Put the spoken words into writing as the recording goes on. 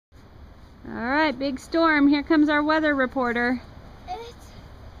Alright, big storm. Here comes our weather reporter. It's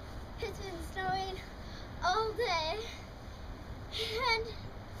been snowing all day. And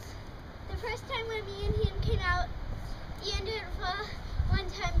the first time when me and him came out, Ian did it for one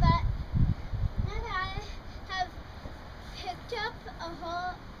time, but now that I have picked up a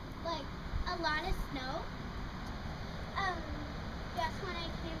lot of snow, that's when I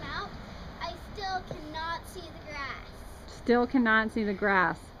came out. I still cannot see the grass. Still cannot see the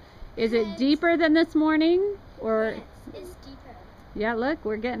grass. Is it deeper than this morning? Or yes, it's deeper. Yeah, look,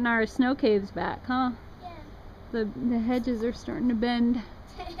 we're getting our snow caves back, huh? Yeah. The hedges are starting to bend.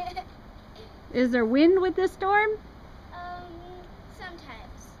 Is there wind with this storm?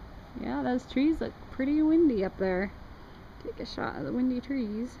 Sometimes. Yeah, those trees look pretty windy up there. Take a shot of the windy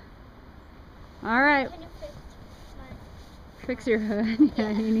trees. All right. Fix your hood.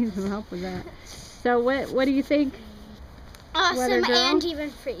 Yeah, you need some help with that. So what do you think? Awesome and even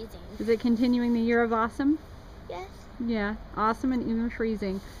freezing. Is it continuing the year of awesome? Yes. Yeah, awesome and even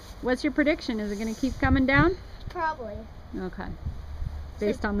freezing. What's your prediction? Is it going to keep coming down? Probably. Okay.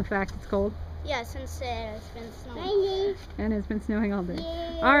 Based on the fact it's cold? Yeah, since it's been snowing. And it's been snowing all day.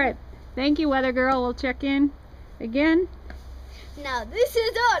 Yeah. All right. Thank you, Weather Girl. We'll check in again. Now, this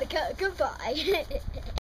is Anika. Goodbye.